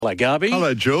Hello, Garby.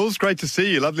 Hello, Jules. Great to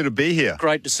see you. Lovely to be here.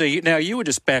 Great to see you. Now, you were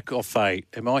just back off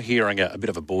am I hearing a bit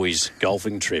of a boys'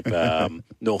 golfing trip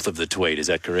north of the Tweed, is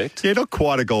that correct? Yeah, not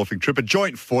quite a golfing trip, a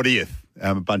joint 40th.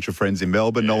 A bunch of friends in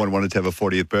Melbourne. Yeah. No one wanted to have a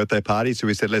 40th birthday party, so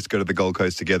we said, let's go to the Gold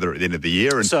Coast together at the end of the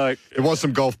year. And so there was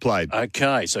some golf played.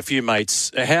 Okay, so a few mates.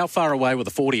 How far away were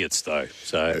the 40ths, though?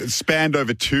 So it spanned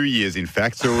over 2 years, in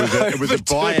fact. So it was a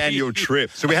biannual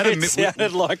trip. So we had it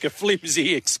sounded like a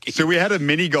flimsy excuse. So we had a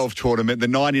mini golf tournament, the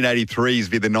 1983s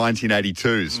via the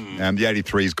 1982s. The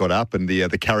 83s got up, and the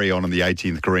carry on the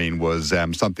 18th green was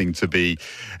something to be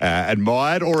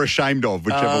admired or ashamed of,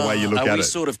 whichever way you look at it. Are we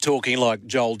sort of talking like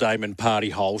Joel Damon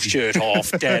party hole, shirt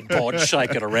off, dad bod,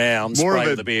 shake it around, more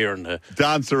spray of the beer and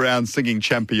dance around singing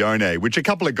Champione, which a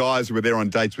couple of guys who were there on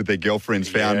dates with their girlfriends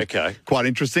found quite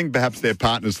interesting. Perhaps their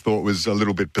partners thought was a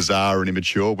little bit bizarre and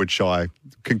immature, which I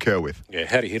concur with. Yeah,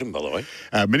 how do you hit them, by the way?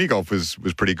 Mini golf was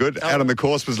pretty good. Out on the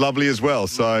course was lovely as well,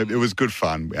 so it was good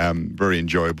fun, very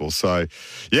enjoyable. So,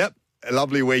 yep,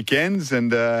 lovely weekends,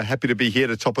 and happy to be here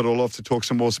to top it all off to talk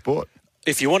some more sport.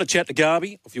 If you want to chat to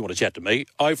Garby, if you want to chat to me,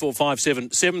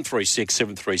 0457 736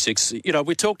 736. You know,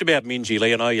 we talked about Minjee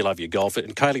Lee. I know you love your golf,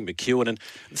 and Kaylee McEwen. And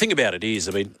the thing about it is,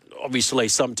 I mean, obviously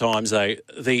sometimes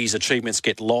these achievements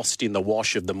get lost in the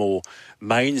wash of the more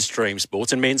mainstream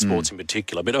sports, and men's sports in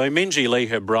particular. But I mean, Minjee Lee,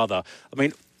 her brother, I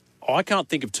mean, I can't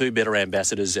think of two better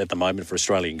ambassadors at the moment for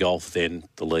Australian golf than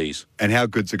the Lees. And how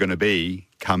good's it going to be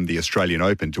come the Australian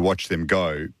Open to watch them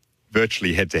go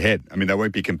virtually head-to-head? I mean, they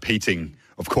won't be competing,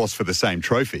 of course, for the same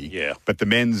trophy. Yeah. But the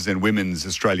men's and women's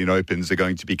Australian Opens are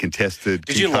going to be contested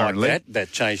concurrently. Did you like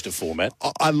that change of format?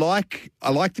 I like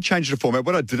the change of format.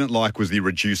 What I didn't like was the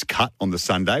reduced cut on the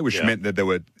Sunday, which meant that there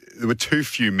were too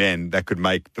few men that could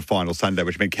make the final Sunday,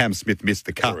 which meant Cam Smith missed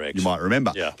the cut. Correct. You might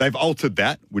remember. Yeah. They've altered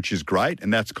that, which is great,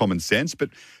 and that's common sense. But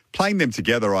playing them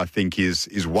together, I think,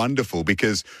 is wonderful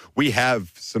because we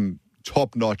have some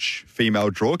top-notch female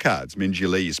draw cards. Minjee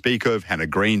Lee you speak of, Hannah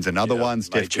Green's another one,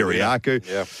 Steph Chiriaku.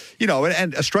 Yeah. You know,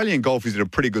 and Australian golf is in a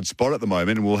pretty good spot at the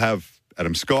moment, and we'll have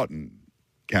Adam Scott and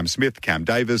Cam Smith, Cam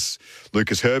Davis,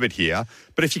 Lucas Herbert here.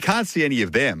 But if you can't see any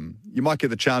of them, you might get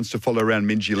the chance to follow around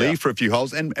Minjee Lee for a few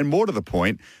holes. And more to the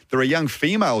point, there are young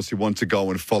females who want to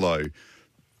go and follow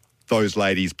those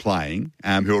ladies playing,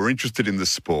 who are interested in the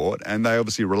sport, and they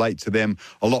obviously relate to them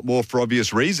a lot more for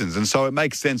obvious reasons. And so it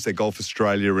makes sense that Golf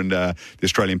Australia and the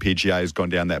Australian PGA has gone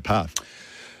down that path.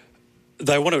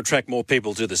 They want to attract more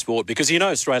people to the sport because, you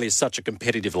know, Australia is such a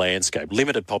competitive landscape,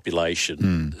 limited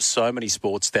population, so many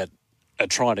sports that are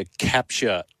trying to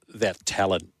capture that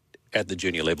talent at the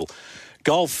junior level.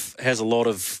 Golf has a lot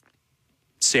of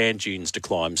sand dunes to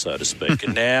climb, so to speak.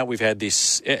 And now we've had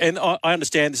this, and I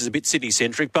understand this is a bit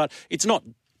Sydney-centric, but it's not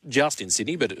just in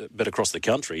Sydney, but across the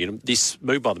country. And this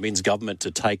move by the men's government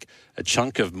to take a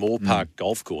chunk of Moore Park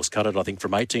golf course, cut it, I think,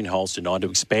 from 18 holes to 9 to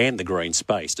expand the green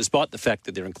space, despite the fact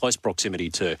that they're in close proximity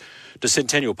to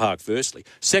Centennial Park, firstly.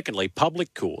 Secondly,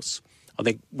 public course. I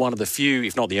think one of the few,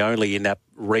 if not the only, in that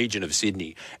region of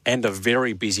Sydney, and a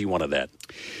very busy one of that.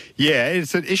 Yeah,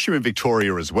 it's an issue in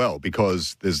Victoria as well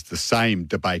because there's the same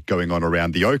debate going on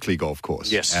around the Oakley golf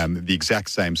course. Yes. The exact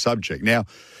same subject. Now,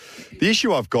 the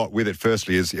issue I've got with it,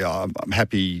 firstly, is I'm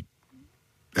happy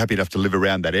enough to live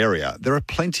around that area. There are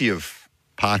plenty of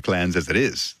parklands as it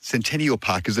is. Centennial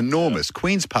Park is enormous.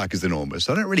 Queen's Park is enormous.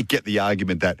 I don't really get the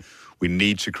argument that we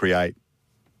need to create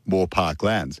more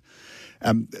parklands.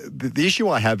 The issue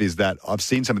I have is that I've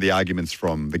seen some of the arguments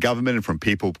from the government and from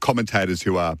people, commentators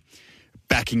who are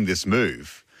backing this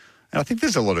move. And I think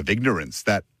there's a lot of ignorance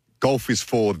that golf is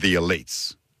for the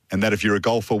elites and that if you're a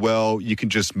golfer, well, you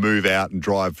can just move out and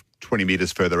drive 20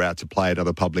 metres further out to play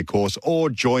another public course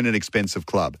or join an expensive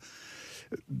club.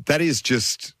 That is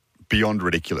just beyond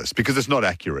ridiculous because it's not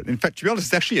accurate. In fact, to be honest,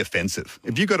 it's actually offensive.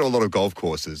 If you go to a lot of golf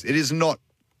courses, it is not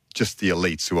just the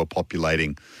elites who are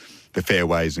populating the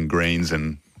fairways and greens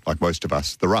and, like most of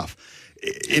us, the rough.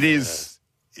 It is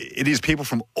people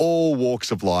from all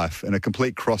walks of life and a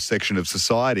complete cross-section of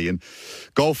society. And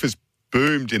golf has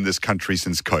boomed in this country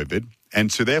since COVID.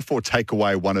 And to therefore take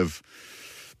away one of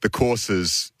the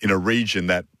courses in a region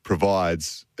that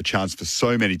provides a chance for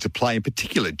so many to play, in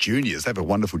particular juniors. They have a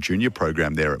wonderful junior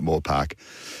program there at Moore Park.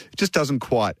 It just doesn't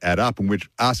quite add up, and we're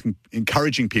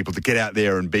encouraging people to get out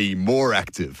there and be more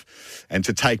active and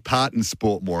to take part in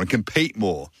sport more and compete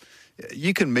more.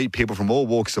 You can meet people from all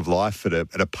walks of life at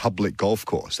a public golf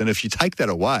course. And if you take that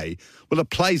away, well, it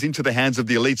plays into the hands of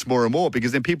the elites more and more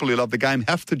because then people who love the game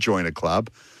have to join a club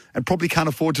and probably can't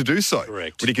afford to do so.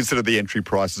 Correct. When you consider the entry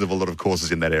prices of a lot of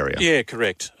courses in that area. Yeah,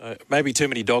 correct. Maybe too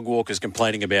many dog walkers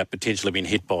complaining about potentially being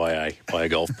hit by a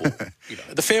golf ball.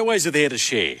 The fairways are there to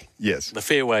share. Yes. The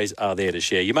fairways are there to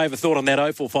share. You may have a thought on that,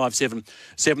 0457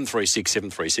 736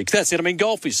 736. That's it. I mean,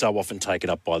 golf is so often taken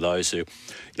up by those who,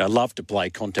 love to play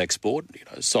contact sport,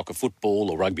 soccer,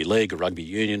 football or rugby league or rugby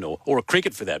union or a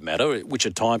cricket for that matter, which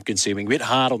are time-consuming, a bit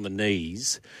hard on the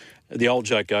knees. The old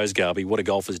joke goes, Garby, what do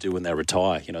golfers do when they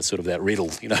retire? Sort of that riddle,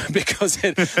 because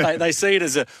they see it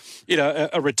as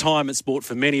a retirement sport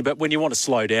for many. But when you want to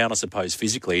slow down, I suppose,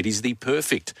 physically, it is the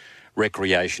perfect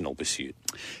recreational pursuit.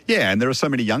 Yeah, and there are so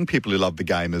many young people who love the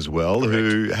game as well, Correct.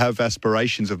 who have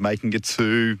aspirations of making it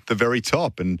to the very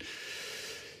top. And,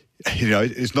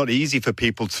 it's not easy for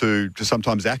people to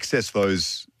sometimes access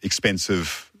those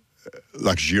expensive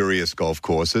luxurious golf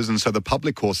courses, and so the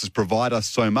public courses provide us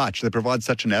so much. They provide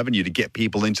such an avenue to get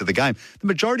people into the game. The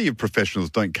majority of professionals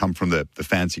don't come from the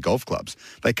fancy golf clubs.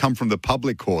 They come from the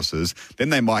public courses. Then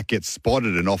they might get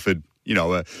spotted and offered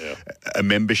a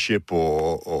membership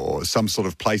or some sort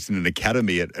of place in an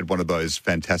academy at one of those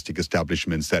fantastic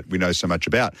establishments that we know so much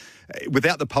about.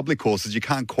 Without the public courses, you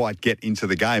can't quite get into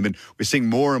the game, and we're seeing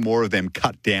more and more of them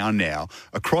cut down now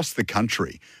across the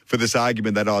country for this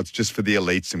argument that, it's just for the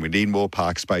elites and we need more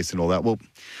park space and all that. Well,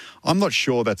 I'm not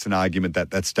sure that's an argument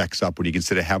that stacks up when you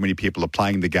consider how many people are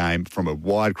playing the game from a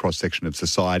wide cross-section of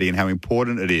society and how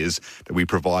important it is that we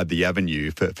provide the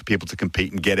avenue for people to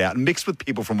compete and get out and mix with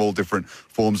people from all different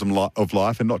forms of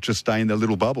life and not just stay in their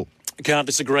little bubble. Can't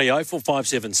disagree.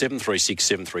 0457 736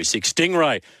 736.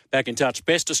 Stingray, back in touch.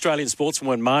 Best Australian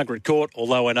sportswoman, Margaret Court,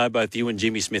 although I know both you and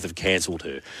Jimmy Smith have cancelled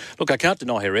her. Look, I can't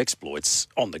deny her exploits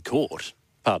on the court,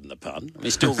 pardon the pun.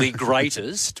 She's still the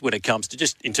greatest when it comes to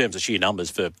just in terms of sheer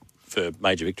numbers for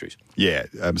major victories. Yeah,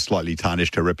 slightly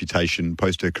tarnished her reputation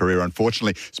post her career,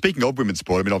 unfortunately. Speaking of women's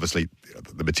sport, obviously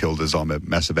the Matildas I'm a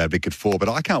massive advocate for, but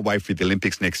I can't wait for the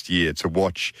Olympics next year to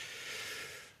watch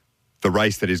the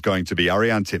race that is going to be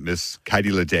Ariarne Titmus,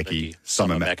 Katie Ledecky,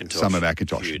 Summer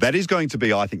McIntosh. Huge. That is going to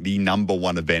be, I think, the number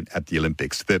one event at the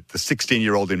Olympics. The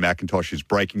 16-year-old in McIntosh who's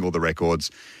breaking all the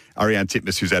records. Ariarne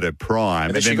Titmus, who's at her prime.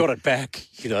 And then she got it back.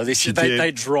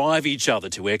 They drive each other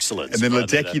to excellence. And then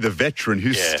Ledecky, the veteran,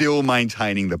 who's still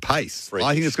maintaining the pace. Freakish.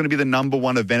 I think it's going to be the number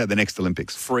one event at the next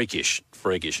Olympics. Freakish.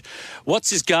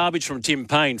 What's this garbage from Tim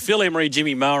Payne? Phil Emery,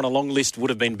 Jimmy Moore on a long list would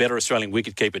have been better Australian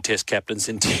wicketkeeper test captains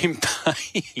than Tim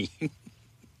Payne.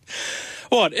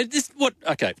 What?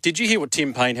 Okay, did you hear what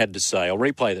Tim Payne had to say? I'll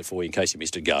replay that for you in case you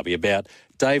missed it, Garby, about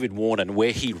David Warner and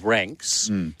where he ranks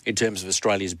in terms of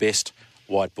Australia's best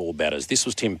white ball batters. This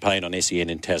was Tim Payne on SEN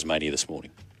in Tasmania this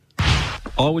morning.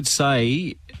 I would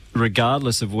say,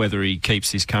 regardless of whether he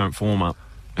keeps his current form up,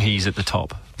 he's at the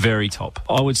top, very top.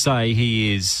 I would say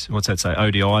he is,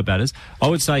 ODI batters. I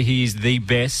would say he is the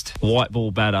best white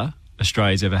ball batter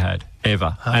Australia's ever had,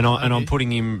 ever. And I'm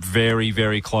putting him very,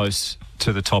 very close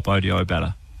to the top ODI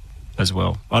batter as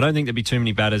well. I don't think there'd be too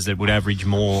many batters that would average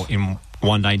more in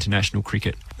one-day international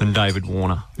cricket than David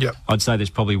Warner. Yep. I'd say there's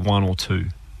probably one or two.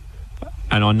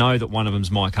 And I know that one of them's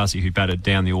Mike Hussey, who batted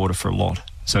down the order for a lot.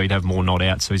 So he'd have more not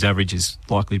out, so his average is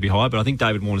likely to be high. But I think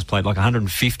David Warner's played like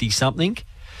 150-something.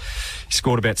 He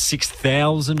scored about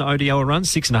 6,000 ODI runs,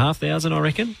 6,500, I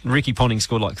reckon. Ricky Ponting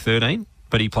scored like 13,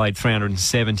 but he played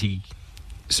 370.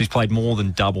 So he's played more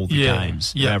than double the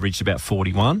games. He averaged about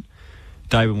 41.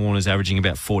 David Warner's averaging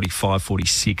about 45,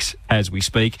 46 as we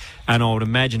speak. And I would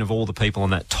imagine of all the people on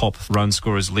that top run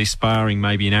scorers list, barring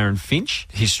maybe an Aaron Finch,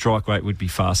 his strike rate would be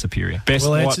far superior. Best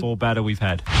white ball batter we've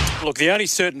had. Look, the only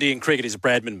certainty in cricket is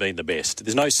Bradman being the best.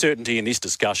 There's no certainty in this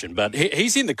discussion, but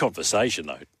he's in the conversation,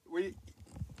 though.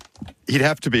 He'd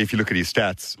have to be if you look at his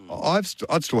stats.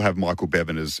 I'd still have Michael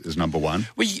Bevan as number one.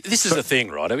 Well, this is the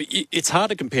thing, right? I mean, it's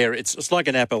hard to compare. It's like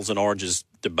an apples and oranges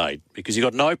debate because you've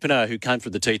got an opener who came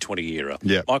from the T20 era.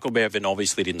 Yeah. Michael Bevan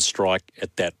obviously didn't strike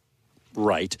at that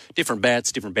rate. Different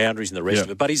bats, different boundaries and the rest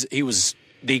of it. But he was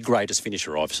the greatest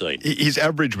finisher I've seen. His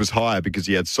average was higher because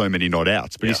he had so many not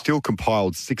outs, but he still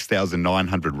compiled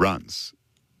 6,900 runs,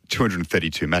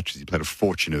 232 matches. He played a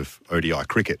fortune of ODI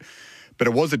cricket. But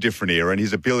it was a different era, and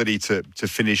his ability to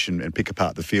finish and pick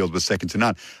apart the field was second to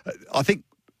none. I think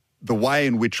the way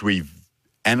in which we've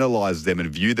analysed them and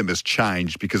view them has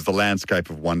changed because the landscape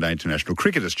of one-day international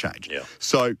cricket has changed. Yeah.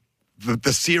 So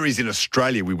the series in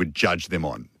Australia we would judge them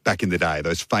on back in the day,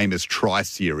 those famous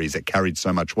tri-series that carried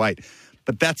so much weight.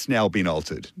 But that's now been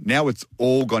altered. Now it's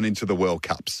all gone into the World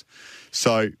Cups.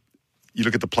 So you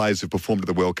look at the players who've performed at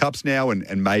the World Cups now,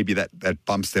 and maybe that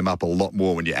bumps them up a lot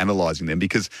more when you're analysing them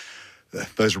because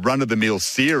those run-of-the-mill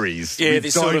series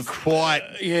this don't sort of, quite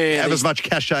have as much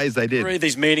cachet as they did.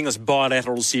 These meaningless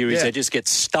bilateral series, they just get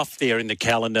stuffed there in the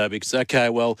calendar because, okay,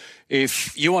 well,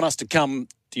 if you want us to come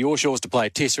to your shores to play a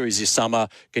Test series this summer,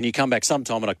 can you come back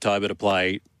sometime in October to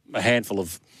play a handful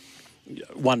of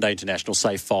one-day international,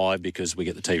 say 5, because we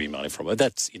get the TV money from it.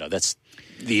 That's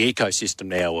the ecosystem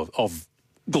now of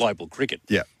global cricket.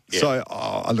 Yeah. So,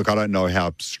 look, I don't know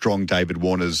how strong David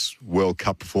Warner's World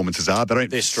Cup performances are.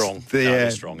 They're strong.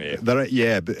 They're strong,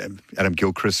 yeah. But Adam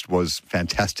Gilchrist was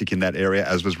fantastic in that area,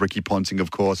 as was Ricky Ponting,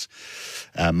 of course.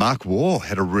 Mark Waugh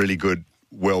had a really good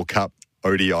World Cup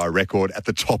ODI record at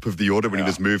the top of the order when he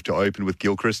was moved to open with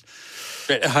Gilchrist.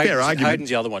 Hayden's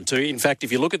the other one too. In fact,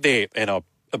 if you look at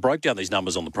I broke down these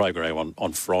numbers on the program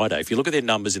on Friday. If you look at their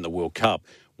numbers in the World Cup,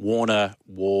 Warner,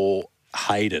 Waugh,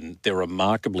 Hayden, they're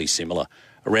remarkably similar.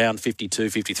 Around 52,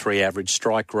 53 average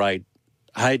strike rate.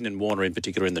 Hayden and Warner in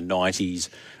particular in the 90s.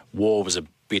 Waugh was a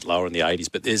bit lower in the 80s,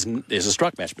 but there's a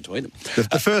strike match between them.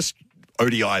 The first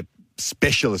ODI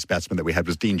specialist batsman that we had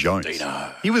was Dean Jones.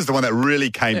 Dino. He was the one that really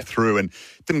came through and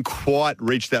didn't quite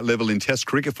reach that level in Test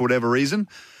cricket for whatever reason.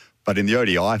 But in the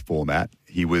ODI format,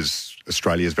 he was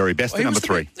Australia's very best at number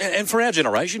 3. And for our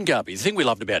generation, Garby, the thing we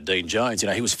loved about Dean Jones,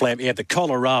 he was he had the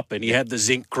collar up and he had the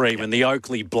zinc cream and the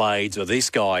Oakley blades or these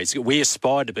guys. We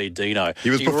aspired to be Dino. He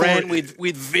ran with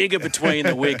vigour between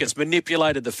the wickets,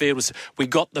 manipulated the field. We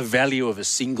got the value of a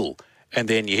single. And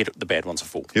then you hit the bad ones for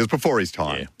full. He was before his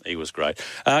time. Yeah, he was great.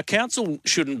 Council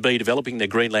shouldn't be developing their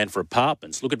greenland for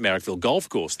apartments. Look at Marrickville Golf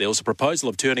Course. There was a proposal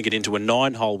of turning it into a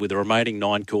 9-hole with the remaining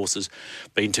 9 courses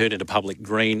being turned into public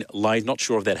green lane. Not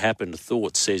sure if that happened.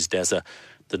 Thoughts, says Dazza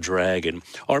the Dragon.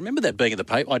 I remember that being in the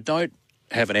paper. I don't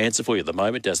have an answer for you at the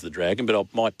moment, Dazza the Dragon, but I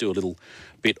might do a little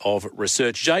bit of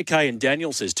research. JK and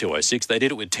Daniel says 206. They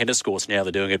did it with tennis courts. Now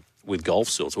they're doing it with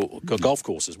golf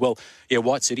courses. Well, yeah,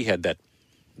 White City had that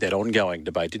ongoing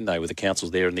debate, didn't they, with the councils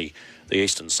there in the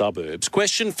eastern suburbs.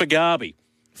 Question for Garby.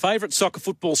 Favourite soccer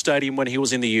football stadium when he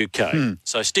was in the UK?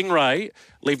 So Stingray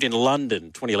lived in London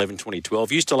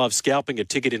 2011-2012. Used to love scalping a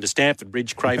ticket into Stamford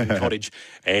Bridge, Craven Cottage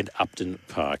and Upton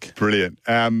Park. Brilliant.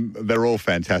 They're all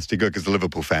fantastic. Good, because a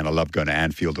Liverpool fan, I love going to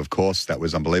Anfield, of course. That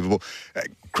was unbelievable.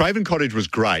 Craven Cottage was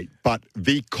great, but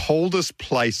the coldest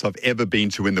place I've ever been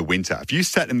to in the winter. If you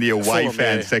sat in the away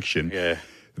fan section... Yeah.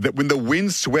 That when the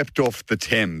wind swept off the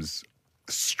Thames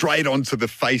straight onto the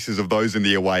faces of those in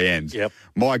the away end,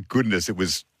 my goodness, it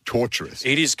was torturous.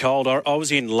 It is cold. I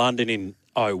was in London in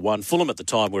 2001. Fulham at the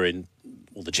time were in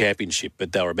the championship,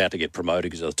 but they were about to get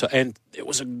promoted. And it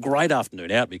was a great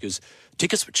afternoon out because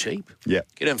tickets were cheap. Yeah.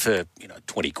 Get them for,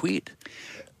 20 quid.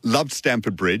 Loved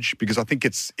Stamford Bridge because I think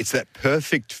it's that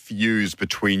perfect fuse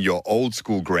between your old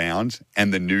school ground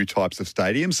and the new types of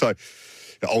stadiums. So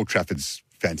the Old Trafford's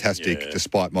fantastic,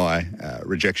 despite my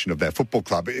rejection of that football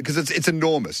club, because it's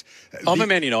enormous. I'm a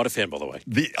Man United fan, by the way.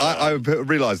 I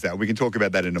realise that. We can talk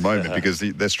about that in a moment because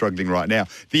they're struggling right now.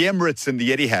 The Emirates and the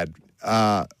Etihad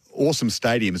are awesome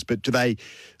stadiums, but do they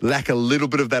lack a little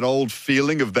bit of that old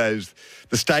feeling of the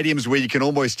stadiums where you can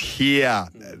almost hear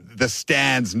the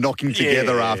stands knocking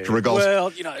together after a goal?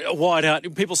 Well, White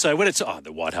Hart, people say, when it's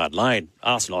the White Hart Lane,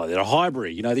 Arsenal, they're a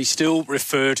Highbury. They still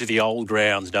refer to the old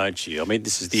grounds, don't you? I mean,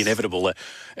 this is the inevitable.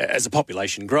 As the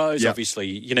population grows, obviously,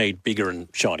 you need bigger and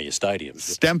shinier stadiums.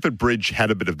 Stamford Bridge had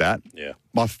a bit of that. Yeah.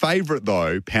 My favourite,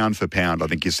 though, pound for pound, I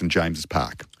think, is St James's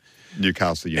Park.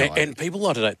 Newcastle United. And people,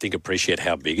 I don't think, appreciate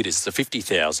how big it is. It's a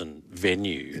 50,000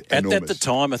 venue. At the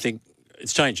time, I think,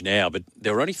 it's changed now, but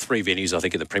there were only 3 venues, I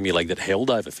think, in the Premier League that held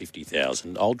over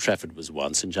 50,000. Old Trafford was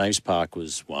one, St James Park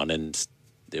was one, and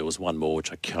there was one more,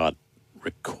 which I can't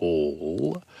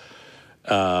recall.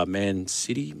 Man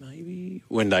City, maybe,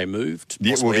 when they moved.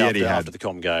 Possibly after the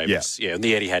Com Games. Yeah, and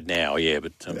the Etihad now,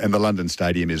 but... and the London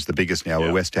Stadium is the biggest now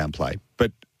where West Ham play.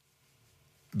 But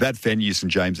that venue,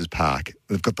 St James's Park,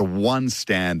 they've got the one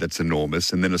stand that's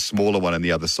enormous and then a smaller one on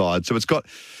the other side. So it's got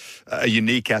a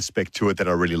unique aspect to it that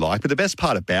I really like. But the best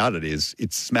part about it is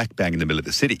it's smack bang in the middle of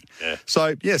the city. Yeah.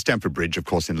 So, Stamford Bridge, of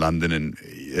course, in London, and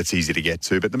it's easy to get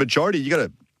to. But the majority, you go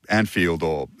to Anfield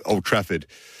or Old Trafford,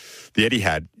 the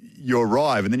Etihad, you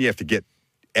arrive and then you have to get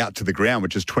out to the ground,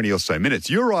 which is 20 or so minutes.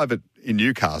 You arrive in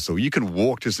Newcastle, you can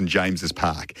walk to St James's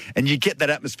Park and you get that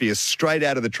atmosphere straight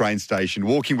out of the train station,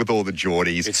 walking with all the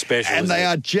Geordies. It's special, and they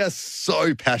are just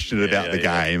so passionate about the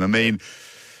game. I mean,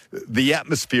 the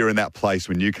atmosphere in that place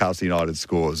when Newcastle United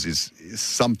scores is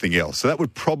something else. So that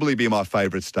would probably be my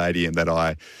favourite stadium that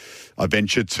I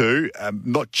venture to,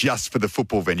 not just for the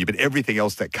football venue, but everything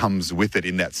else that comes with it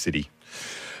in that city.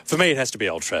 For me, it has to be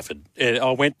Old Trafford.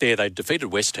 I went there. They defeated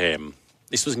West Ham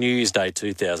This was New Year's Day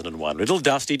 2001. Little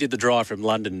Dusty did the drive from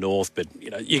London North, but,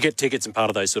 you get tickets and part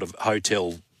of those sort of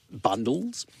hotel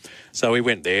bundles. So we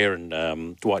went there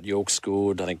and Dwight York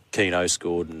scored, I think Keano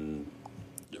scored and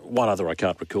one other I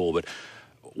can't recall. But,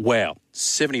 wow,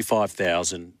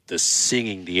 75,000, the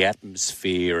singing, the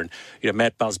atmosphere and,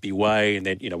 Matt Busby Way and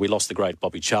then, we lost the great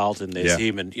Bobby Charlton. There's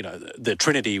him and, the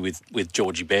Trinity with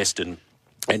Georgie Best and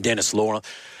Dennis Lorna.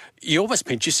 You almost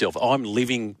pinch yourself. I'm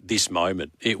living this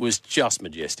moment. It was just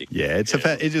majestic. Yeah, it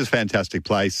is a fantastic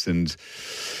place. And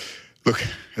look,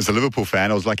 as a Liverpool fan,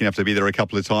 I was lucky enough to be there a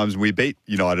couple of times and we beat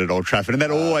United at Old Trafford. And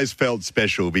that always felt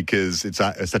special because it's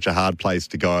such a hard place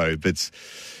to go. But,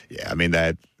 yeah, I mean,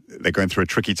 they're going through a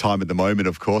tricky time at the moment,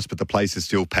 of course, but the place is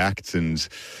still packed and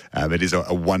it is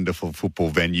a wonderful football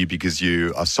venue because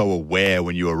you are so aware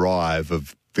when you arrive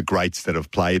of the greats that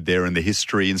have played there and the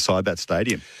history inside that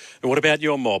stadium. And what about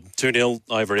your mob? 2-0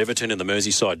 over Everton in the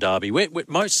Merseyside derby.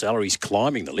 Mo Salah's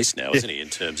climbing the list now, isn't he, in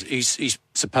terms... He's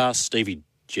surpassed Stevie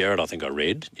Gerrard, I think I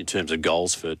read, in terms of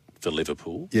goals for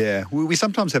Liverpool. Yeah, we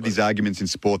sometimes have these arguments in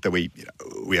sport that we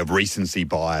have recency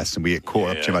bias and we get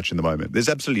caught up too much in the moment. There's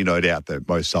absolutely no doubt that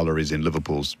Mo Salah is in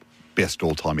Liverpool's best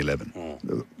all-time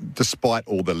 11. Despite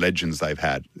all the legends they've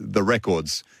had, the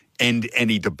records end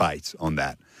any debate on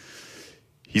that.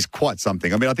 He's quite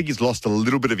something. I mean, I think he's lost a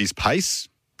little bit of his pace,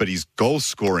 but his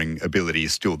goal-scoring ability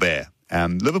is still there.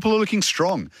 Liverpool are looking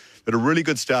strong. Had a really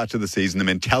good start to the season. The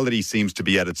mentality seems to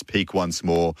be at its peak once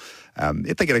more.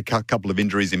 If they get a couple of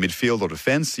injuries in midfield or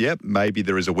defence, maybe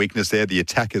there is a weakness there. The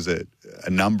attack has a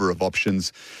number of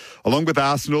options. Along with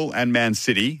Arsenal and Man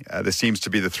City, there seems to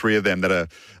be the three of them that are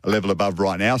a level above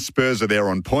right now. Spurs are there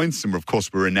on points, and of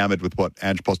course we're enamoured with what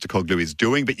Ange Postecoglou is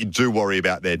doing, but you do worry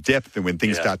about their depth, and when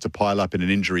things start to pile up in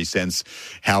an injury sense,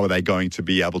 how are they going to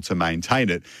be able to maintain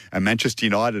it? And Manchester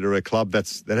United are a club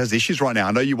that has issues right now.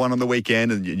 I know you won on the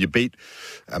weekend and you beat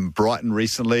Brighton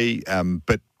recently,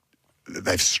 but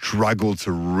they've struggled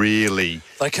to really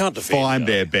find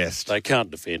their best. They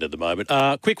can't defend at the moment.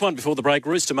 Quick one before the break.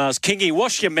 Rooster Mars. Kingy,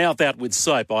 wash your mouth out with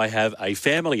soap. I have a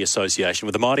family association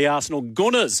with the mighty Arsenal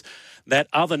Gunners. That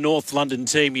other North London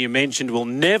team you mentioned will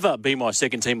never be my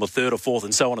second team or third or fourth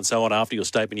and so on after your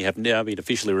statement. You have now been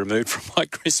officially removed from my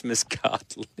Christmas card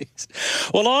list.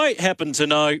 Well, I happen to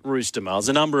know, Rooster Mars,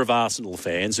 a number of Arsenal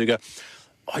fans who go,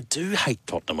 I do hate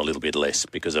Tottenham a little bit less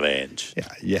because of Ange. Yeah,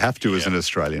 you have to as an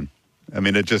Australian. I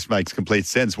mean, it just makes complete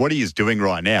sense. What he is doing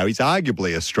right now, he's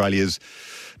arguably Australia's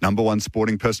number one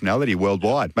sporting personality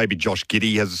worldwide. Maybe Josh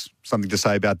Giddey has something to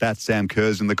say about that. Sam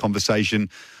Kerr's in the conversation.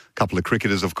 A couple of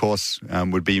cricketers, of course,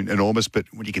 would be enormous. But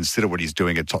when you consider what he's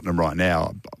doing at Tottenham right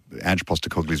now, Ange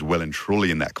Postecoglou is well and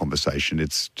truly in that conversation.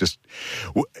 It's just,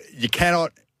 you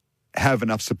cannot have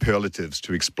enough superlatives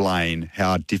to explain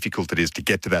how difficult it is to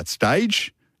get to that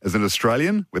stage as an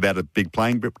Australian without a big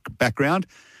playing background,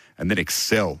 and then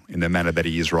excel in the manner that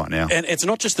he is right now. And it's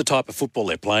not just the type of football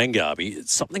they're playing, Garby.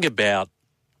 It's something about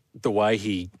the way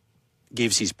he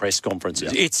gives his press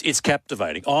conferences. Yeah. It's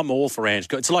captivating. I'm all for Ange.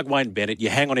 It's like Wayne Bennett. You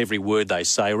hang on every word they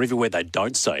say or every word they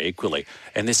don't say equally.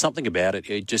 And there's something about it.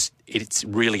 It's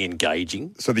really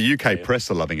engaging. So the UK press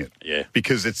are loving it. Yeah.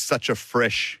 Because it's such a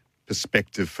fresh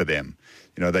perspective for them.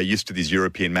 You know, they're used to these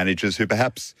European managers who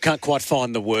perhaps can't quite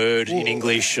find the word in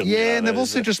English. And, and they've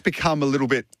also just become a little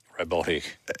bit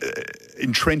robotic,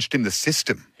 entrenched in the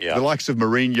system. Yeah. The likes of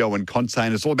Mourinho and Conte,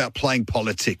 and it's all about playing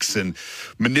politics and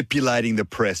manipulating the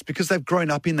press because they've grown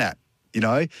up in that, you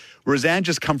know. Whereas Ange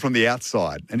has come from the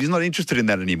outside and he's not interested in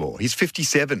that anymore. He's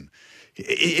 57.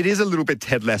 It is a little bit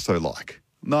Ted Lasso-like.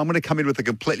 No, I'm going to come in with a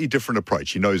completely different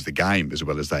approach. He knows the game as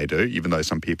well as they do, even though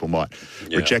some people might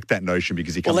reject that notion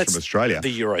because he comes from Australia.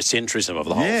 The Eurocentrism of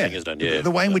the whole thing, isn't it? Yeah. The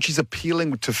way in which he's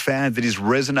appealing to fans, that is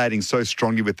resonating so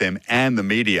strongly with them and the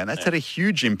media. And that's had a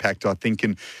huge impact, I think,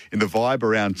 in the vibe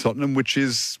around Tottenham, which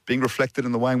is being reflected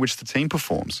in the way in which the team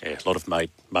performs. Yeah, a lot of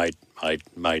mate.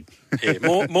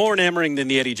 Yeah, more enamouring than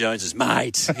the Eddie Joneses.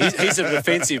 Mate. He's a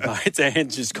defensive mate and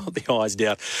just got the eyes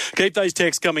down. Keep those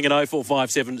texts coming in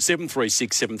 0457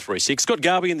 736 736. Got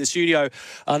Garby in the studio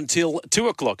until 2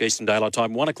 o'clock Eastern Daylight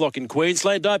Time, 1 o'clock in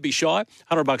Queensland. Don't be shy.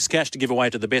 $100 cash to give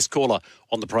away to the best caller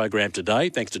on the program today.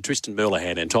 Thanks to Tristan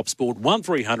Merlahan and Top Sport.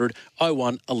 1300 01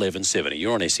 1170.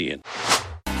 You're on SEN.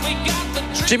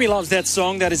 Jimmy loves that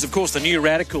song. That is, of course, the New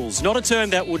Radicals. Not a term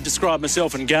that would describe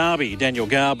myself and Garby, Daniel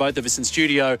Garb, both of us in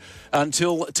studio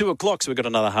until 2 o'clock. So we've got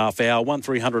another half hour.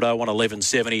 1300 01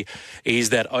 1170 is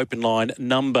that open line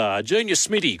number. Junior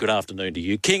Smitty, good afternoon to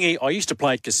you. Kingy, I used to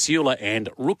play at Casula and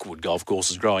Rookwood golf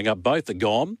courses growing up. Both are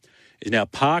gone. Is now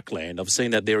Parkland. I've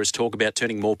seen that there is talk about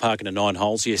turning Moore Park into 9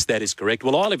 holes. Yes, that is correct.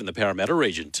 Well, I live in the Parramatta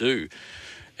region too.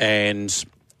 And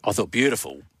I thought,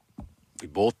 beautiful. We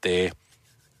bought there,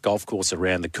 golf course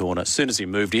around the corner. As soon as he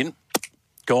moved in,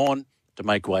 gone to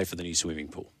make way for the new swimming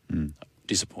pool.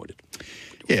 Disappointed.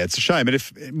 Yeah, it's a shame. And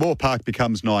if Moore Park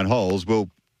becomes 9 holes, well,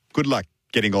 good luck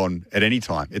getting on at any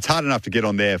time. It's hard enough to get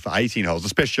on there for 18 holes,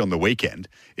 especially on the weekend.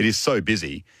 It is so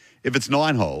busy. If it's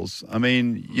 9 holes, I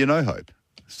mean, no hope.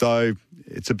 So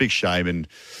it's a big shame. And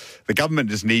the government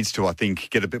just needs to, I think,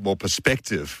 get a bit more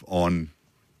perspective on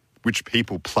which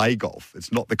people play golf.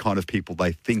 It's not the kind of people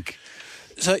they think.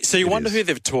 So you wonder who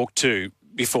they've talked to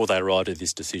before they arrived at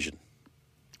this decision?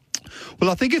 Well,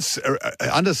 I think it's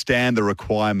understand the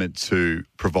requirement to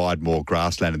provide more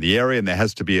grassland in the area, and there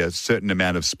has to be a certain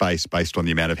amount of space based on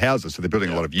the amount of houses. So they're building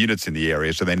a lot of units in the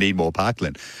area, so they need more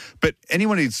parkland. But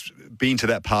anyone who's been to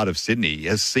that part of Sydney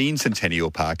has seen Centennial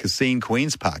Park, has seen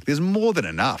Queen's Park. There's more than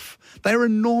enough. They are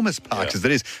enormous parks as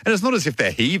it is. And it's not as if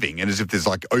they're heaving and as if there's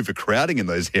like overcrowding in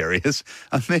those areas.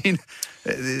 I mean,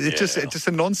 it's just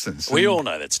a nonsense. We all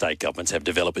know that state governments have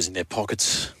developers in their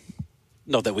pockets.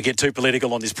 Not that we get too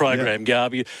political on this program,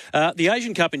 Garb. The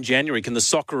Asian Cup in January, can the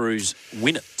Socceroos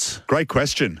win it? Great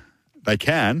question. They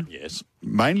can. Yes.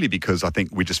 Mainly because I think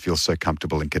we just feel so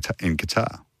comfortable in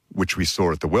Qatar, which we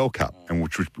saw at the World Cup and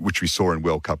which we saw in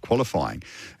World Cup qualifying.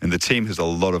 And the team has a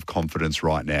lot of confidence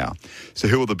right now. So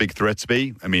who will the big threats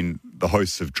be? I mean, the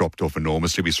hosts have dropped off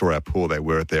enormously. We saw how poor they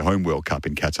were at their home World Cup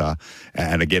in Qatar.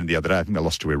 And again, the other day, I think they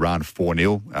lost to Iran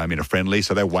 4-0 in a friendly.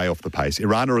 So they're way off the pace.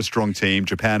 Iran are a strong team.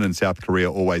 Japan and South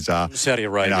Korea always are. Saudi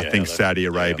Arabia. And I think Saudi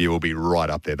Arabia will be right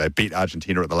up there. They beat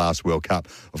Argentina at the last World Cup.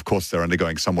 Of course, they're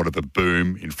undergoing somewhat of a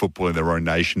boom in football in their own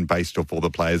nation based off all the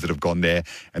players that have gone there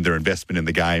and their investment in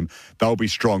the game. They'll be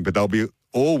strong, but they'll be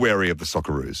all wary of the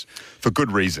Socceroos for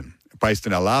good reason. Based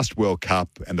on our last World Cup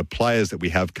and the players that we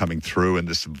have coming through and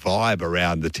this vibe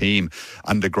around the team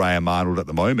under Graham Arnold at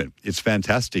the moment. It's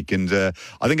fantastic. And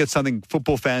I think it's something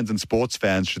football fans and sports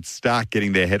fans should start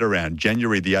getting their head around.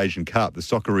 January, the Asian Cup, the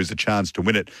Socceroos a chance to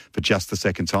win it for just the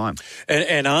second time.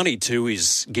 And Arnie, too,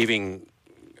 is giving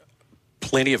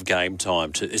plenty of game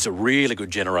time to. It's a really good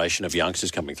generation of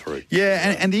youngsters coming through.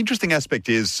 Yeah, and the interesting aspect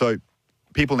is, so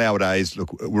people nowadays, look,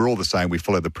 we're all the same. We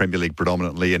follow the Premier League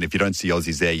predominantly, and if you don't see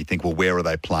Aussies there, you think, well, where are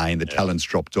they playing? The talent's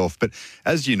dropped off. But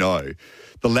as you know,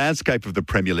 the landscape of the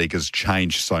Premier League has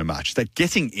changed so much that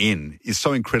getting in is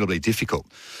so incredibly difficult.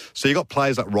 So you've got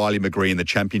players like Riley McGree in the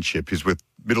Championship, who's with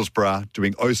Middlesbrough,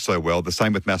 doing oh so well. The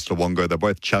same with Maslawongo. They're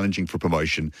both challenging for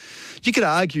promotion. You could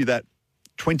argue that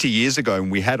 20 years ago,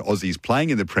 when we had Aussies playing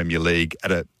in the Premier League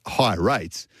at a high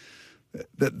rate,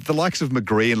 the likes of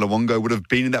McGree and Luongo would have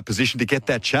been in that position to get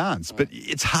that chance. But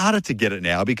it's harder to get it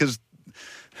now because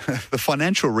the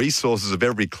financial resources of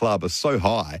every club are so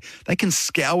high. They can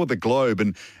scour the globe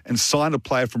and sign a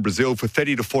player from Brazil for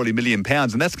 30 to 40 million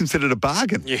pounds, and that's considered a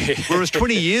bargain. Yeah. Whereas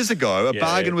 20 years ago, a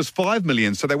bargain was 5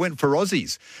 million, so they went for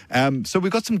Aussies. So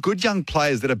we've got some good young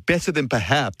players that are better than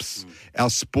perhaps our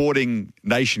sporting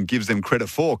nation gives them credit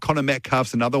for. Connor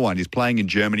Metcalf's another one. He's playing in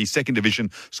Germany, second division,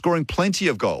 scoring plenty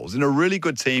of goals in a really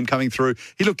good team coming through.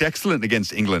 He looked excellent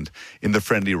against England in the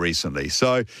friendly recently.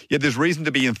 So, yeah, there's reason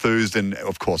to be enthused, and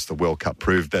of course the World Cup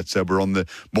proved that we're on the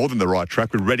more than the right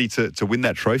track. We're ready to win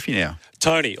that trophy now.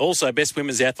 Tony, also best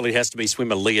women's athlete has to be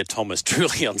swimmer Leah Thomas,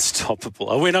 truly unstoppable.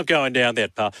 Oh, we're not going down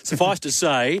that path. Suffice to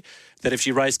say that if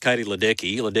she raced Katie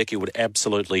Ledecky would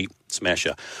absolutely smash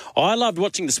her. I loved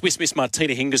watching the Swiss Miss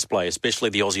Martina Hingis play,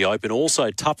 especially the Aussie Open. Also,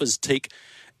 tough as teak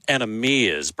Anna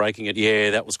Mears breaking it.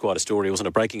 Yeah, that was quite a story, wasn't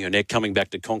it? Breaking her neck, coming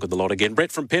back to conquer the lot again.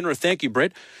 Brett from Penrith, thank you,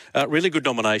 Brett. Really good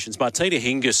nominations. Martina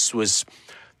Hingis was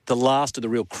the last of the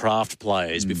real craft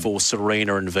players before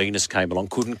Serena and Venus came along.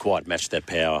 Couldn't quite match that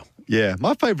power. Yeah,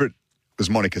 my favourite was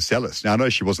Monica Seles. Now, I know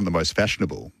she wasn't the most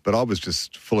fashionable, but I was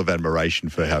just full of admiration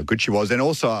for how good she was. And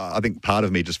also, I think part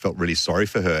of me just felt really sorry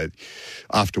for her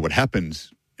after what happened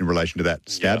in relation to that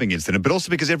stabbing incident, but also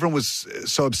because everyone was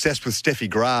so obsessed with Steffi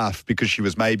Graf because she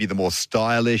was maybe the more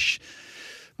stylish.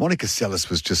 Monica Seles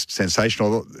was just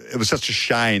sensational. It was such a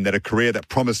shame that a career that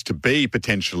promised to be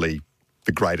potentially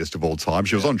the greatest of all time,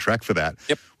 she was on track for that,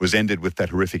 was ended with that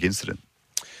horrific incident.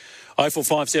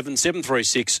 0457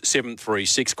 736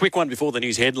 736. Quick one before the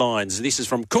news headlines. This is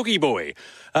from Cookie Boy.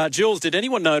 Jules, did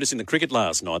anyone notice in the cricket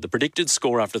last night the predicted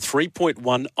score after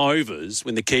 3.1 overs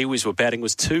when the Kiwis were batting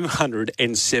was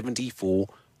 274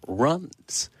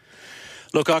 runs?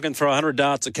 Look, I can throw 100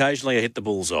 darts. Occasionally I hit the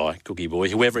bullseye, Cookie Boy.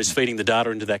 Whoever is feeding the data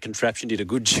into that contraption did a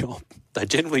good job. They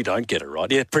generally don't get it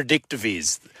right. Yeah, predictive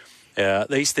is.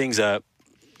 These things are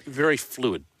very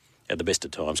fluid at the best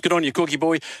of times. Good on you, Cookie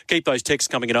Boy. Keep those texts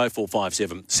coming in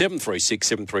 0457 736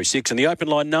 736. And the open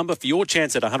line number for your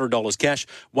chance at $100 cash,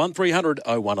 1300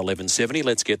 01 1170.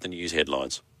 Let's get the news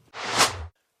headlines.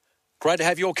 Great to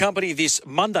have your company this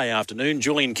Monday afternoon.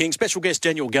 Julian King, special guest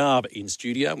Daniel Garb in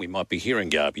studio. We might be hearing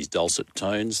Garby's dulcet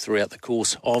tones throughout the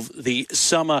course of the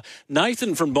summer.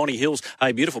 Nathan from Bonny Hills,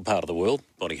 a beautiful part of the world,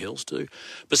 Bonny Hills too.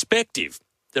 Perspective.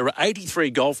 There are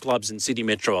 83 golf clubs in Sydney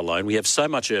Metro alone. We have so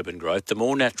much urban growth. The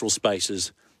more natural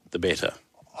spaces, the better.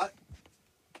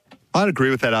 I'd agree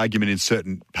with that argument in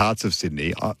certain parts of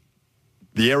Sydney.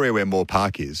 The area where Moore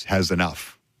Park has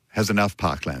enough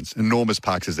parklands, enormous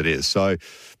parks as it is. So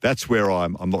that's where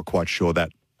I'm not quite sure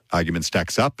that argument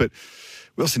stacks up. But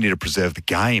we also need to preserve the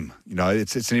game. You know,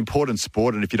 it's an important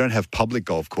sport, and if you don't have public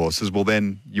golf courses, well,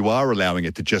 then you are allowing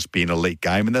it to just be an elite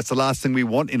game, and that's the last thing we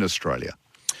want in Australia.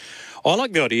 I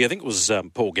like the idea. I think it was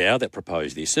Paul Gow that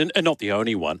proposed this, and not the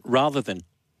only one. Rather than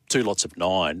 2 lots of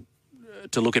 9,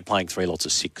 to look at playing 3 lots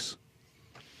of 6.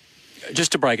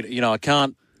 Just to break it, you know,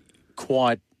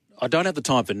 I don't have the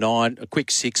time for 9, a quick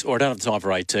 6, or I don't have the time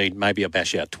for 18, maybe I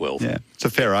bash out 12. Yeah, it's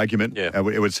a fair argument. Yeah.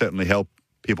 It would certainly help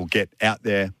people get out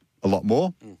there a lot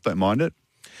more. Don't mind it.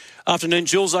 Afternoon,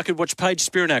 Jules. I could watch Paige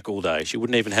Spiranak all day. She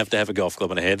wouldn't even have to have a golf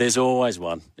club in her hair. There's always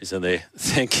one, isn't there?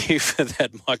 Thank you for that,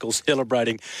 Michael,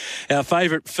 celebrating our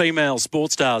favourite female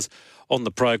sports stars on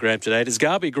the program today. Does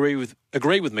Garby agree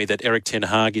with me that Eric Ten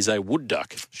Hag is a wood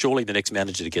duck? Surely the next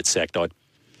manager to get sacked.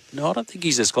 No, I don't think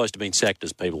he's as close to being sacked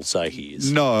as people say he is.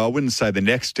 No, I wouldn't say the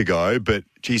next to go, but,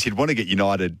 geez, he'd want to get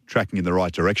United tracking in the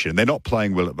right direction. They're not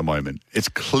playing well at the moment. It's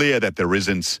clear that there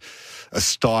isn't a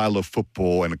style of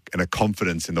football and a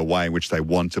confidence in the way in which they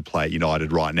want to play at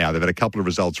United right now. They've had a couple of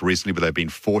results recently where they've been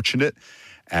fortunate,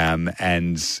 and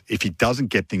if he doesn't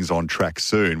get things on track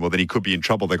soon, well, then he could be in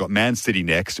trouble. They've got Man City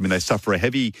next. I mean, they suffer a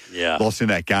heavy loss in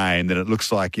that game. Then it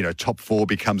looks like, you know, top 4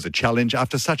 becomes a challenge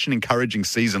after such an encouraging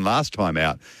season last time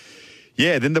out.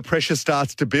 Yeah, then the pressure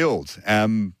starts to build.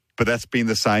 But that's been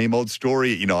the same old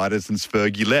story at United since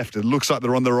Fergie left. It looks like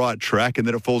they're on the right track and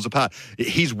then it falls apart.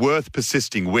 He's worth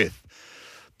persisting with.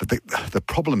 But the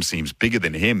problem seems bigger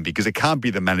than him because it can't be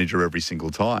the manager every single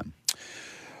time.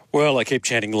 Well, they keep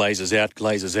chanting Glazers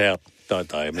out, don't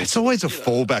they? I mean, it's always a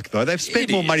fallback, though. They've spent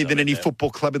more money than any football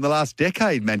club in the last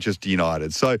decade, Manchester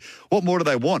United. So what more do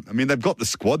they want? I mean, they've got the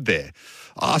squad there.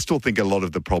 I still think a lot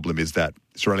of the problem is that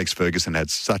Sir Alex Ferguson had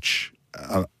such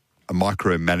a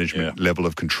micromanagement level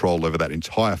of control over that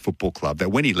entire football club that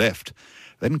when he left,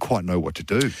 they didn't quite know what to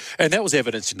do. And that was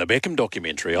evidenced in the Beckham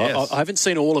documentary. Yes. I haven't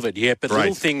seen all of it yet, but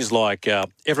little things like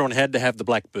everyone had to have the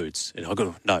black boots. And I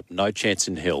go, no chance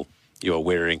in hell you are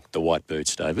wearing the white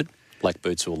boots, David. Black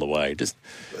boots all the way. Just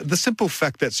the simple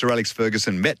fact that Sir Alex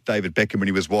Ferguson met David Beckham when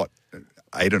he was,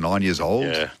 8 or 9 years old?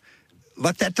 Yeah.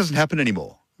 Like, that doesn't happen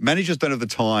anymore. Managers don't have the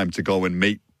time to go and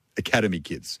meet academy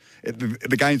kids.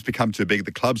 The game's become too big.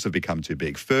 The clubs have become too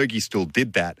big. Fergie still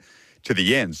did that to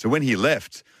the end. So when he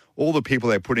left, all the people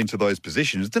they put into those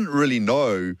positions didn't really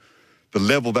know the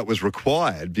level that was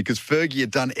required because Fergie had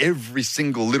done every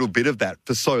single little bit of that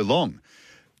for so long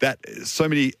that so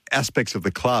many aspects of the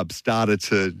club started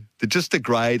to just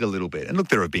degrade a little bit. And look,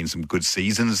 there have been some good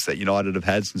seasons that United have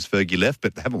had since Fergie left,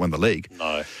 but they haven't won the league.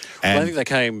 No. I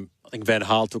think Van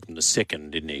Gaal took them to second,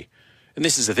 didn't he? And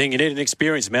this is the thing, you need an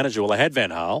experienced manager. Well, they had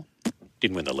Van Gaal,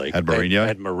 didn't win the league. Had Mourinho.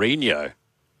 Had Mourinho,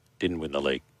 didn't win the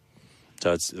league.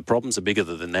 So the problems are bigger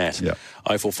than that. Yeah.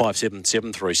 0457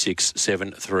 736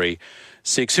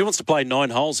 736. Who wants to play 9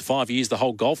 holes for 5 years? The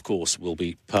whole golf course will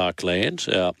be parkland.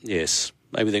 Yes,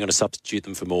 maybe they're going to substitute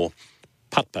them for more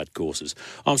putt-putt courses.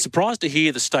 I'm surprised to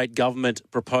hear the state government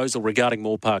proposal regarding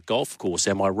Moore Park Golf Course.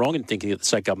 Am I wrong in thinking that the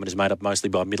state government is made up mostly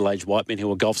by middle-aged white men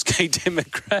who are golf ski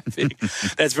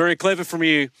demographic? That's very clever from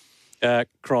you,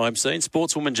 crime scene.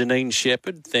 Sportswoman Janine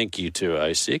Shepherd, thank you,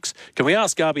 206. Can we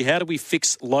ask Garby, how do we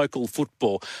fix local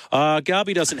football?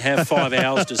 Garby doesn't have 5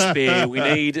 hours to spare. We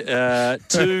need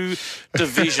 2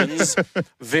 divisions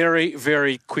very,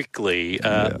 very quickly.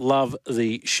 Love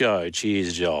the show.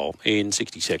 Cheers, Joel. In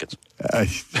 60 seconds.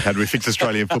 How do we fix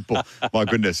Australian football? My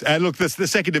goodness. And look, the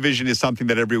second division is something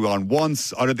that everyone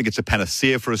wants. I don't think it's a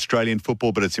panacea for Australian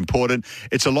football, but it's important.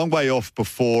 It's a long way off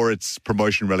before it's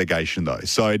promotion relegation, though.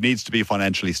 So it needs to be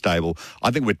financially stable. I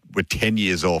think we're 10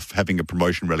 years off having a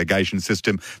promotion relegation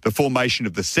system. The formation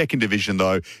of the second division,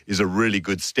 though, is a really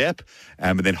good step.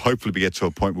 And then hopefully we get to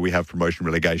a point where we have promotion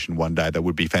relegation one day. That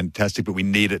would be fantastic, but we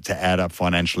need it to add up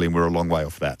financially, and we're a long way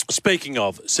off that. Speaking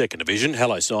of second division,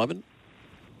 hello, Simon.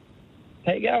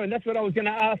 How you going? That's what I was going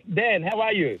to ask Dan. How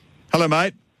are you? Hello,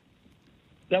 mate.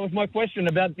 That was my question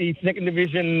about the second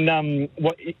division,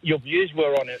 what your views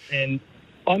were on it. And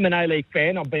I'm an A-League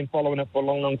fan. I've been following it for a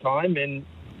long, long time. And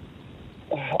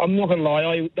I'm not going to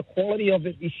lie, the quality of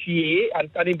it this year, I've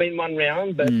only been one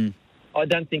round, but I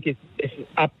don't think it's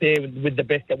up there with the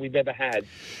best that we've ever had.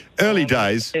 Early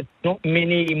days. There's not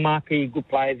many marquee good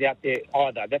players out there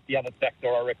either. That's the other factor,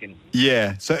 I reckon.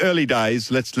 Yeah, so early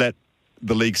days, let's let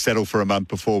the league settle for a month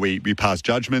before we pass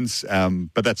judgments,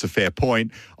 but that's a fair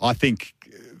point. I think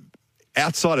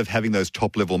outside of having those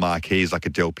top-level marquees like a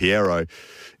Del Piero,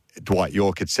 Dwight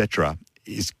York, etc.,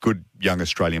 is good young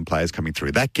Australian players coming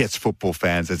through. That gets football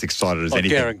fans as excited as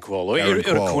anything. Aaron Quall,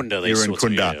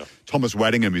 Irakunda, Thomas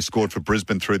Waddingham, who scored for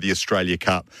Brisbane through the Australia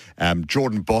Cup.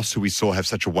 Jordan Boss, who we saw have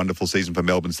such a wonderful season for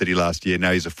Melbourne City last year.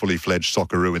 Now he's a fully fledged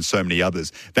Socceroo, and so many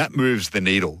others. That moves the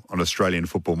needle on Australian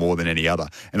football more than any other.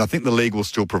 And I think the league will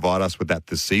still provide us with that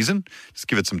this season. Just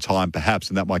give it some time, perhaps,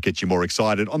 and that might get you more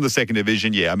excited. On the second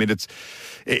division, yeah, I mean,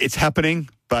 it's happening,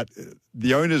 but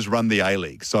the owners run the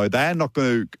A-League, so they're not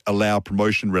going to allow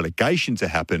promotion relegation to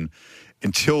happen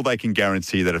until they can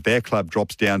guarantee that if their club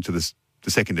drops down to the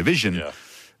second division,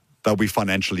 they'll be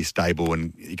financially stable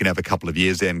and you can have a couple of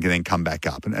years there and then come back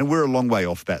up. And we're a long way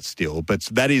off that still, but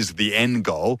that is the end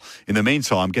goal. In the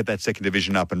meantime, get that second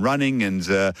division up and running, and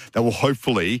that will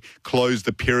hopefully close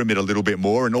the pyramid a little bit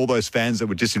more, and all those fans that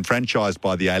were disenfranchised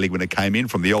by the A-League when it came in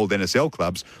from the old NSL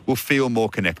clubs will feel more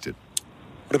connected.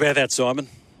 What about that, Simon?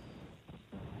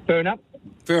 Fair enough.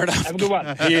 Fair enough. Have a good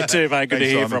one. You too, mate. Good to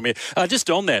hear Simon. from you. Just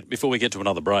on that, before we get to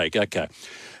another break, okay.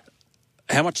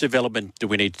 How much development do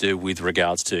we need to do with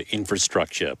regards to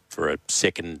infrastructure for a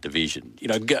second division? You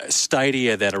know,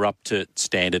 stadia that are up to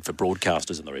standard for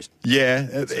broadcasters and the rest. Yeah,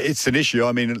 it's an issue.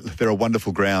 I mean, there are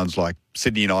wonderful grounds like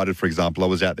Sydney United, for example. I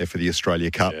was out there for the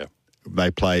Australia Cup. Yeah.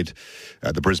 They played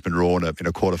the Brisbane Roar in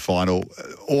a quarter-final.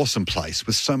 Awesome place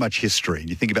with so much history. And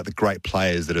you think about the great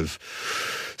players that have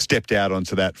stepped out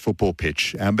onto that football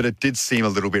pitch. But it did seem a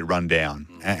little bit run down.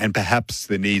 And perhaps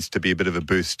there needs to be a bit of a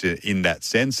boost in that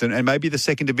sense. And maybe the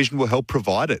second division will help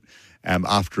provide it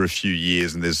after a few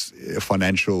years. And there's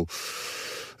financial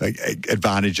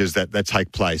advantages that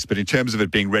take place. But in terms of it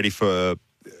being ready for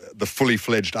the fully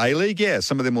fledged A-League, yeah,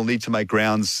 some of them will need to make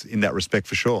grounds in that respect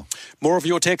for sure. More of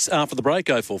your texts after the break.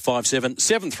 0457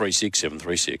 736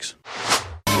 736.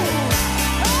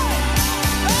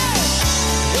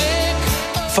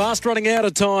 Fast running out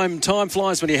of time. Time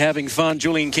flies when you're having fun.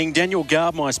 Julian King, Daniel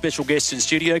Garb, my special guest in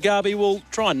studio. Garby, we'll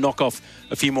try and knock off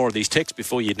a few more of these texts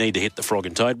before you need to hit the frog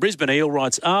and toad. Brisbane Eel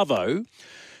writes, Arvo,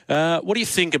 what do you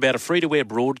think about a free-to-air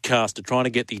broadcaster trying to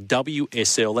get the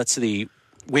WSL, that's the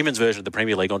women's version of the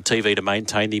Premier League, on TV to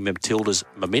maintain the Matildas'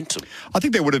 momentum? I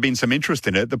think there would have been some interest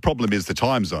in it. The problem is the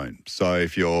time zone. So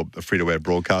if you're a free-to-air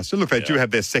broadcaster, look, they do have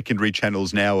their secondary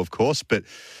channels now, of course, but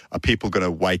are people going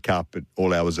to wake up at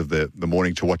all hours of the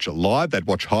morning to watch it live? They'd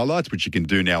watch highlights, which you can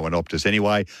do now on Optus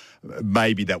anyway.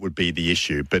 Maybe that would be the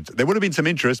issue. But there would have been some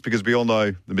interest because we all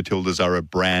know the Matildas are a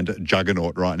brand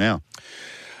juggernaut right now.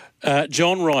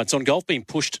 John writes, on golf being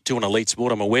pushed to an elite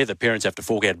sport, I'm aware that parents have to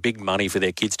fork out big money for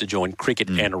their kids to join cricket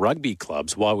and rugby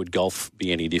clubs. Why would golf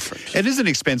be any different? It is an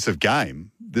expensive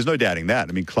game. There's no doubting that.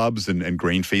 I mean, clubs and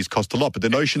green fees cost a lot, but the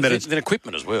notion that it's... Then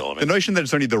equipment as well. I mean, the notion that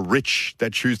it's only the rich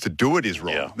that choose to do it is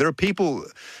wrong. Yeah. There are people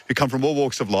who come from all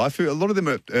walks of life who, a lot of them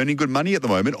are earning good money at the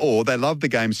moment, or they love the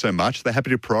game so much, they're happy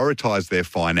to prioritise their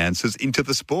finances into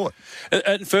the sport.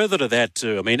 And further to that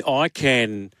too, I mean, I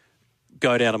can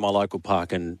go down to my local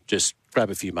park and just grab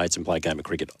a few mates and play a game of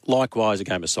cricket. Likewise, a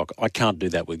game of soccer. I can't do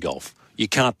that with golf. You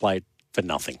can't play it for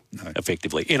nothing,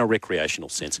 effectively, in a recreational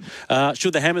sense.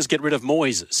 Should the Hammers get rid of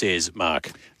Moyes, says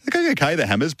Mark? They're going okay, the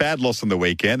Hammers. Bad loss on the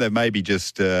weekend. They've maybe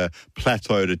just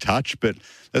plateaued a touch, but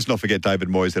let's not forget David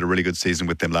Moyes had a really good season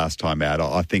with them last time out.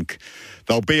 I think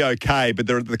they'll be okay, but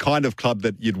they're the kind of club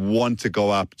that you'd want to go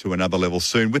up to another level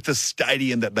soon with the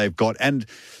stadium that they've got. And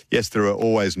yes, there are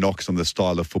always knocks on the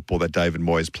style of football that David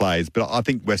Moyes plays, but I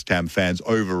think West Ham fans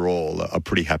overall are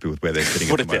pretty happy with where they're sitting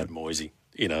at the moment. What about Moyesy?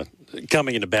 You know,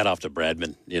 coming into bat after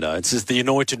Bradman, you know, it's just the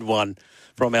anointed one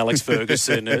from Alex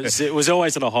Ferguson. It was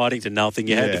always on a hiding to nothing.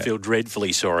 You had to feel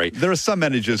dreadfully sorry. There are some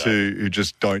managers who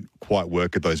just don't quite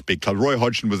work at those big clubs. Roy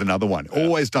Hodgson was another one. Yeah.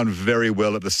 Always done very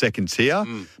well at the second tier,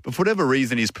 but for whatever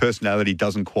reason, his personality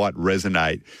doesn't quite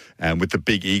resonate with the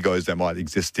big egos that might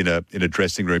exist in a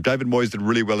dressing room. David Moyes did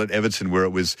really well at Everton, where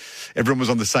everyone was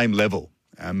on the same level.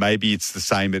 Maybe it's the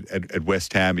same at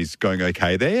West Ham. He's going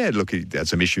okay there. Look, he had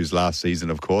some issues last season,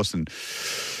 of course, and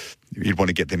you'd want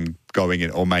to get them going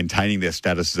or maintaining their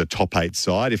status as a top 8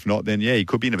 side. If not, then, he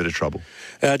could be in a bit of trouble.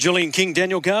 Julian King,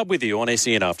 Daniel Garb with you on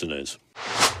SEN Afternoons.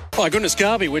 My goodness,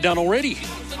 Garby, we're done already.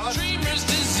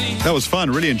 That was fun.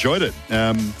 Really enjoyed it.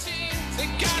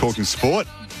 Just talking sport.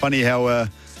 Funny how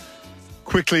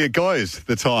quickly it goes,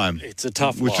 the time. It's a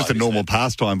tough Which is life, just a normal isn't it?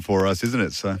 pastime for us, isn't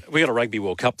it? So We got a Rugby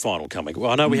World Cup final coming.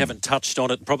 Well, I know we haven't touched on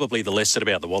it. Probably the less said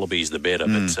about the Wallabies, the better.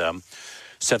 But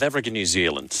South Africa, New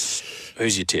Zealand,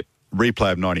 who's your tip?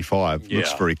 replay of 95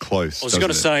 looks Yeah. very close. I was going to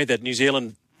doesn't it? say that New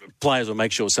Zealand players will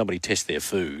make sure somebody tests their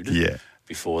food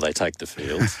before they take the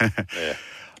field. Yeah.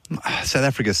 South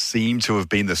Africa seem to have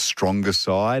been the stronger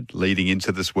side leading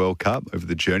into this World Cup over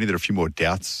the journey. There are a few more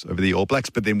doubts over the All Blacks,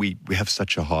 but then we have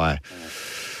such a high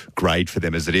grade for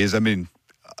them as it is. I mean,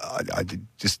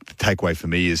 just the takeaway for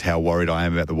me is how worried I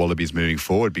am about the Wallabies moving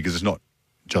forward, because it's not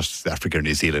just South Africa and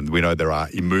New Zealand. We know there are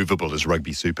immovable as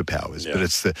rugby superpowers, but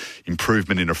it's the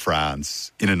improvement in a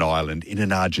France, in an Ireland, in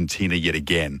an Argentina yet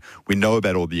again. We know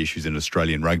about all the issues in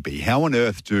Australian rugby. How on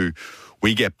earth do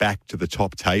we get back to the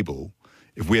top table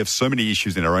if we have so many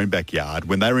issues in our own backyard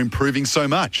when they're improving so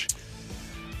much?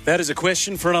 That is a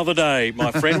question for another day,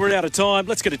 my friend. We're out of time.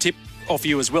 Let's get a tip off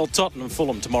you as well. Tottenham and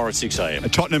Fulham tomorrow at 6 a.m.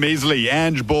 Tottenham easily.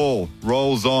 Ange Ball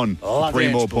rolls on. Love 3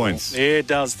 Ange more Ball. points. Yeah, it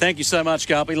does. Thank you so much,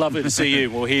 Garby. Lovely to see you.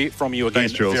 We'll hear from you again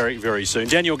Thanks, Jules. very, very soon.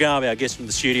 Daniel Garb, our guest from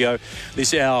the studio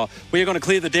this hour. We are going to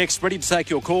clear the decks, ready to take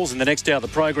your calls in the next hour of the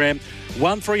program.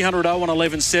 1300 01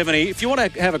 1170. If you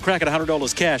want to have a crack at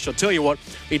 $100 cash, I'll tell you what,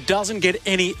 it doesn't get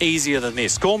any easier than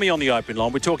this. Call me on the open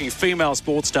line. We're talking female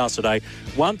sports stars today.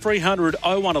 1300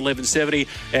 01 1170.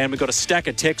 And we've got a stack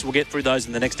of texts. We'll get through those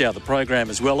in the next hour of the program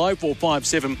as well.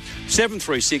 0457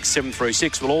 736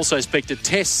 736. We'll also speak to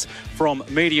Tess from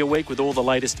Media Week with all the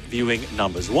latest viewing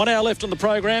numbers. 1 hour left on the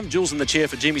program. Jules in the chair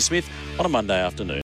for Jimmy Smith on a Monday afternoon.